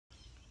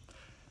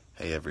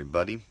Hey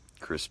everybody,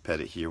 Chris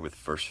Pettit here with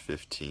First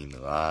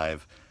 15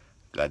 Live.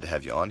 Glad to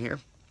have you on here.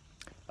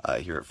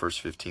 Here at First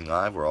 15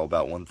 Live, we're all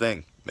about one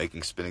thing,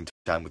 making spending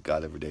time with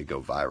God every day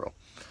go viral.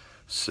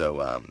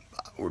 So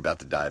we're about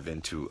to dive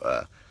into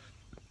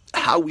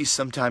how we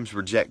sometimes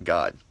reject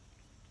God.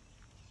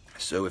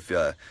 So if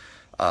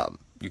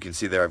you can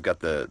see there, I've got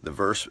the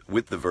verse.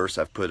 With the verse,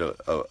 I've put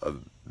a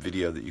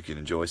video that you can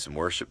enjoy some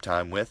worship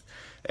time with.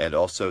 And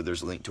also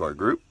there's a link to our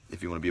group.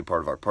 If you want to be a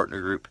part of our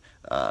partner group,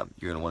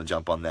 you're going to want to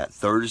jump on that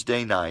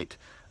Thursday night.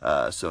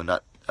 So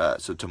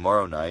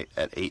tomorrow night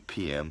at 8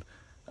 p.m.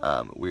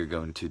 We're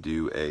going to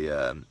do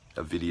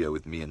a video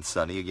with me and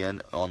Sonny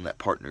again on that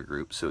partner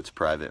group. So it's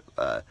private,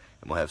 and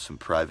we'll have some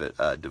private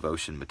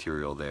devotion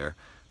material there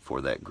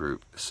for that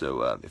group.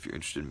 So if you're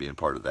interested in being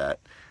part of that,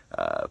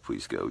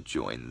 please go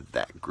join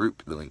that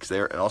group. The link's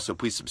there. And also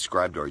please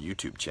subscribe to our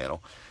YouTube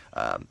channel.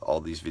 All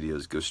these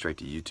videos go straight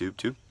to YouTube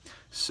too.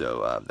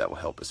 So that will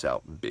help us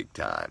out big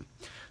time.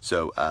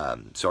 So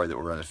sorry that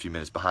we're running a few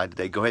minutes behind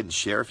today. Go ahead and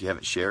share if you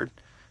haven't shared.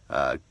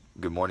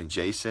 Good morning,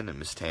 Jason and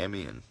Miss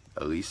Tammy and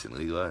Elise and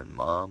Leela and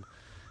Mom.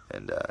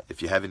 And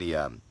if you have any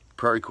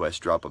prayer requests,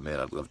 drop them in.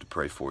 I'd love to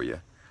pray for you.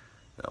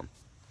 All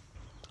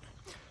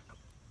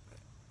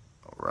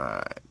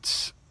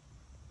right.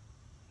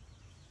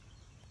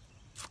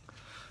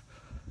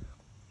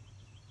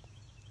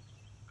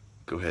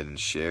 Go ahead and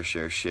share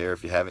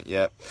if you haven't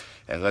yet.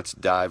 And let's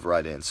dive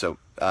right in. So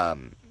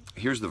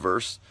here's the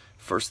verse,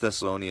 1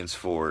 Thessalonians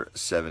 4,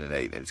 7 and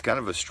 8. And it's kind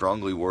of a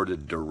strongly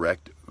worded,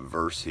 direct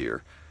verse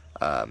here.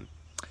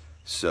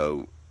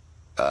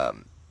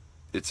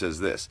 It says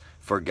this: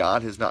 "For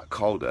God has not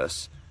called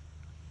us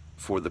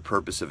for the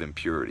purpose of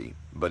impurity,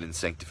 but in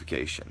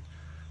sanctification.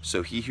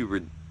 So he who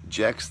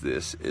rejects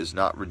this is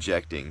not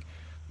rejecting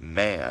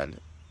man,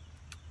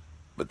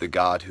 but the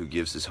God who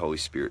gives his Holy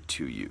Spirit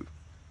to you."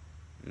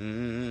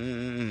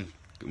 Good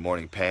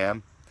morning,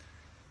 Pam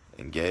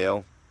and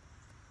Gail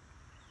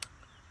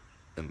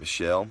and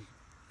Michelle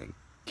and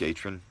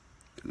Katrin.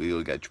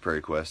 Leela got your prayer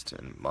request,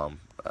 and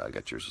Mom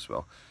got yours as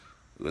well.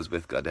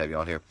 Elizabeth, glad to have you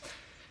on here.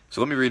 So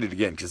let me read it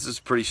again, because this is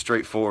a pretty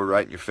straightforward,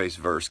 right in your face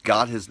verse.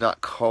 God has not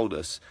called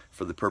us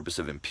for the purpose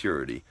of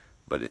impurity,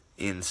 but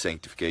in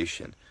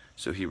sanctification.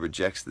 So he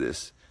rejects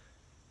this.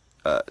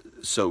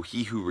 So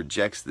he who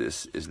rejects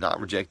this is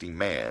not rejecting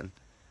man,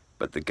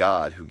 but the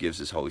God who gives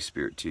his Holy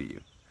Spirit to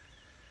you.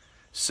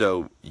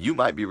 So you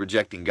might be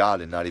rejecting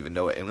God and not even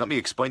know it. And let me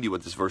explain to you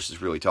what this verse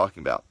is really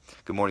talking about.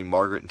 Good morning,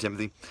 Margaret and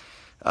Timothy.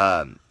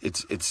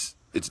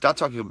 It's not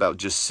talking about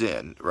just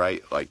sin,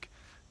 right? Like,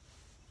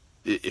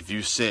 if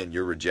you sin,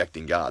 you're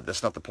rejecting God.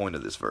 That's not the point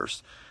of this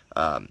verse.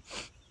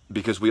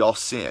 Because we all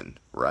sin,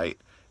 right?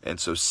 And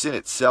so sin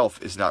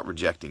itself is not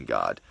rejecting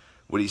God.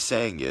 What he's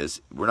saying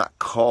is, we're not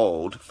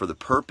called for the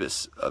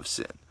purpose of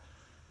sin,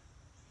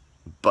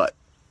 but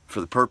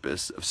for the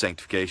purpose of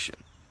sanctification,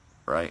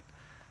 right?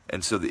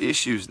 And so the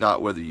issue is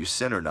not whether you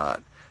sin or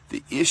not.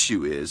 The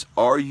issue is,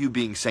 are you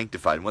being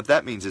sanctified? And what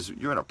that means is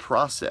you're in a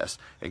process,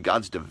 and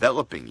God's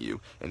developing you,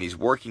 and he's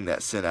working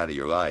that sin out of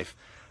your life.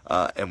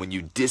 And when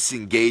you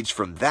disengage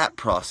from that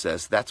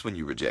process, that's when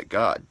you reject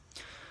God.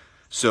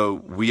 So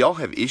we all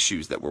have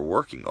issues that we're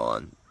working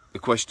on. The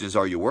question is,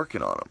 are you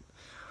working on them?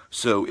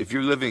 So if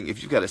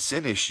you've got a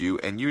sin issue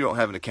and you don't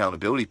have an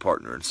accountability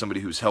partner and somebody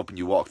who's helping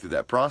you walk through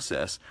that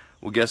process,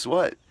 well, guess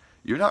what?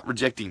 You're not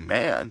rejecting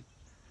man.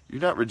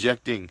 You're not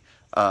rejecting,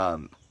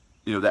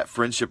 that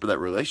friendship or that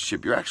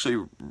relationship. You're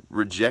actually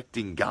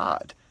rejecting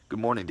God. Good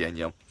morning,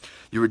 Danielle.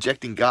 You're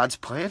rejecting God's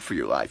plan for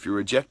your life. You're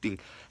rejecting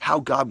how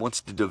God wants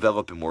to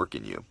develop and work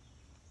in you.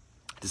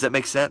 Does that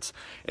make sense?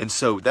 And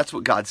so that's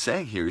what God's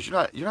saying here is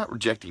you're not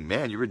rejecting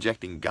man. You're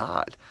rejecting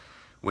God.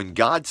 When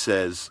God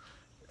says,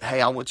 hey,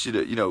 I want you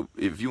to,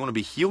 if you want to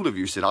be healed of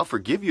your sin, I'll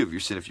forgive you of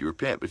your sin if you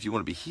repent. But if you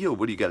want to be healed,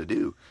 what do you got to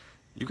do?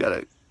 You got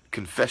to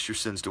confess your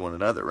sins to one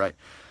another, right?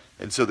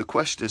 And so the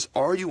question is,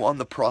 are you on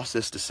the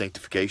process to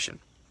sanctification?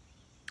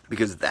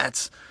 Because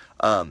that's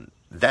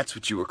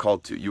what you were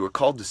called to. You were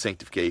called to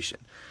sanctification.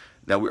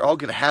 Now, we're all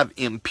going to have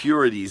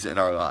impurities in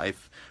our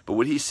life, but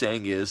what he's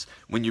saying is,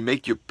 when you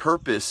make your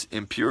purpose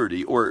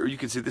impurity, or you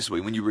can say it this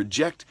way, when you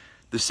reject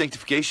the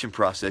sanctification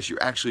process,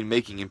 you're actually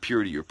making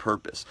impurity your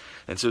purpose.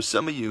 And so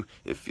some of you,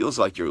 it feels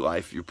like your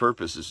life, your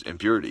purpose is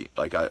impurity.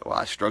 Like,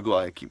 I struggle,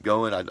 I keep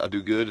going, I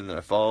do good, and then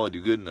I fall, I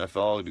do good, and I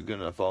fall, I do good,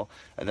 and I fall.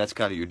 And that's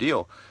kind of your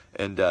deal.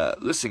 And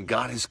listen,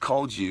 God has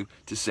called you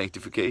to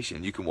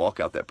sanctification. You can walk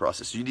out that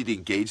process. You need to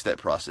engage that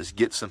process.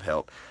 Get some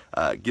help.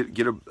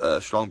 Get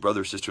a strong brother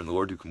or sister in the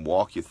Lord who can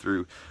walk you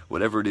through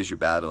whatever it is you're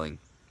battling.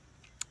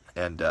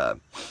 And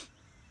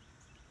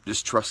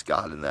just trust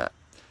God in that.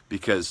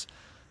 Because,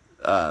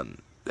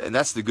 and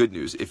that's the good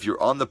news. If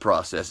you're on the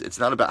process, it's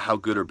not about how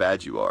good or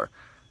bad you are.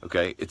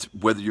 Okay? It's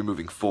whether you're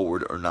moving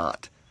forward or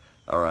not.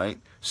 All right?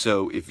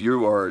 So if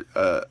you are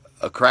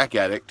a crack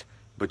addict,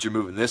 but you're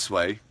moving this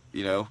way,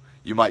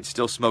 you might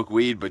still smoke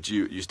weed, but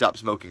you stop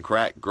smoking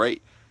crack.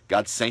 Great.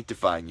 God's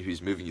sanctifying you.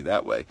 He's moving you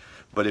that way.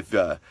 But if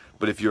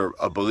you're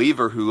a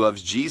believer who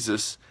loves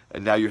Jesus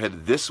and now you're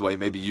headed this way,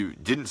 maybe you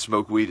didn't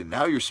smoke weed and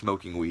now you're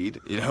smoking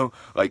weed,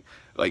 like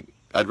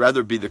I'd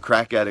rather be the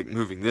crack addict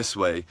moving this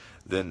way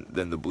than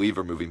the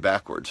believer moving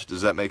backwards.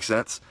 Does that make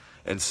sense?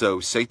 And so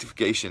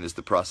sanctification is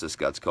the process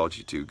God's called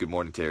you to. Good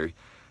morning, Terry.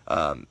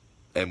 And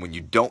when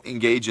you don't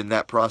engage in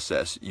that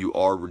process, you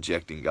are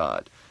rejecting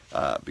God,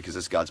 because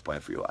it's God's plan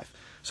for your life.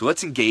 So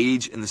let's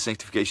engage in the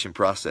sanctification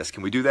process.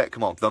 Can we do that?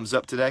 Come on, thumbs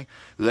up today.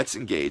 Let's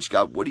engage.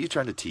 God, what are you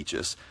trying to teach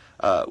us?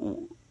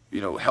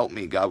 Help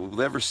me, God.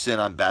 Whatever sin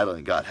I'm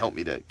battling, God, help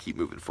me to keep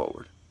moving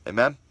forward.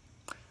 Amen?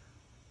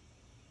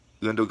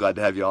 Lindo, glad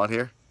to have you on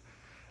here.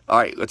 All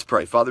right, let's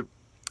pray. Father,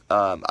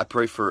 I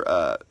pray for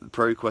the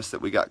prayer requests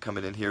that we got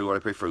coming in here. Lord,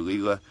 I pray for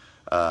Leela.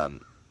 I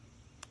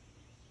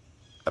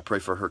pray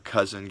for her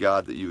cousin,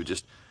 God, that you would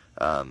just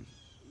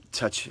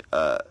touch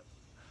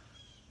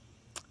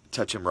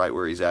him right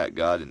where he's at,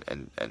 God,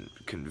 and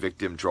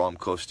convict him, draw him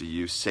close to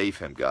you, save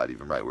him, God,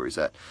 even right where he's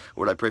at.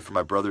 Lord, I pray for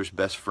my brother's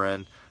best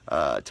friend,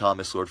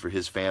 Thomas, Lord, for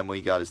his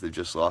family, God, as they've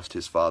just lost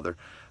his father.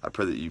 I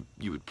pray that you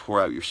would pour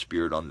out your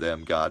Spirit on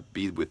them, God,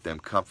 be with them,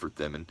 comfort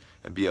them,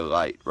 and be a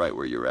light right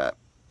where you're at.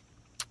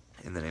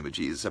 In the name of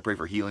Jesus, I pray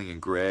for healing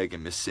in Greg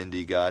and Miss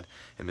Cindy, God,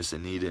 and Miss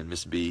Anita and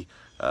Miss B,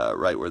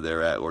 right where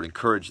they're at. Lord,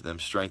 encourage them,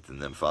 strengthen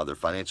them, Father,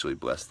 financially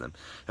bless them.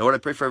 And Lord, I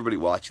pray for everybody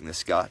watching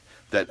this, God,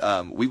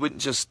 that we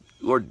wouldn't just,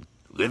 Lord,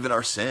 live in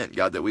our sin,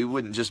 God, that we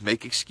wouldn't just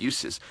make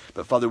excuses,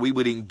 but Father, we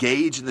would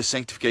engage in the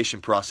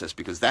sanctification process,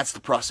 because that's the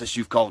process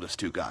you've called us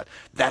to, God.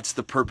 That's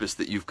the purpose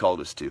that you've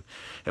called us to.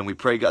 And we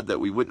pray, God, that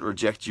we wouldn't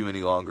reject you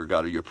any longer,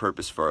 God, or your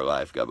purpose for our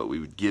life, God, but we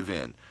would give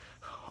in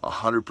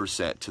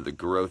 100% to the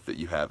growth that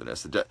you have in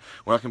us. We're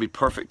not going to be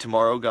perfect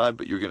tomorrow, God,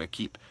 but you're going to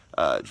keep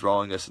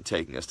drawing us and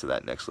taking us to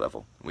that next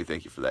level. And we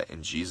thank you for that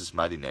in Jesus'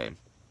 mighty name.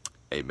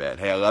 Amen.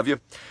 Hey, I love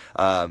you.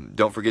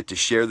 Don't forget to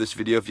share this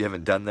video if you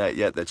haven't done that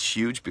yet. That's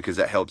huge, because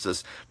that helps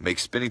us make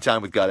spending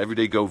time with God every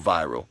day go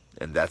viral.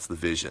 And that's the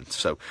vision.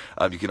 So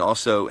you can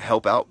also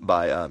help out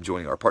by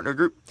joining our partner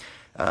group.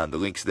 The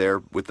link's there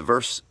with the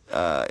verse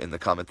in the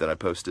comment that I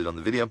posted on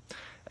the video.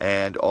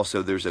 And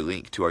also there's a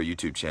link to our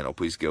YouTube channel.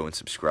 Please go and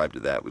subscribe to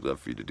that. We'd love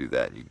for you to do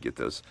that, and you can get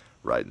those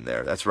right in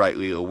there. That's right,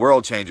 Leela.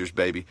 World changers,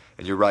 baby.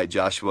 And you're right,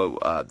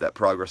 Joshua. That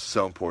progress is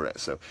so important.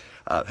 So,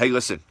 hey,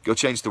 listen, go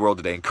change the world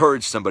today.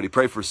 Encourage somebody,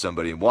 pray for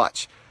somebody, and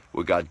watch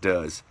what God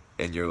does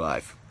in your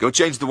life. Go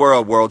change the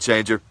world, world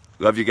changer.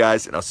 Love you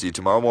guys, and I'll see you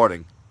tomorrow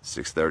morning,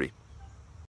 6:30.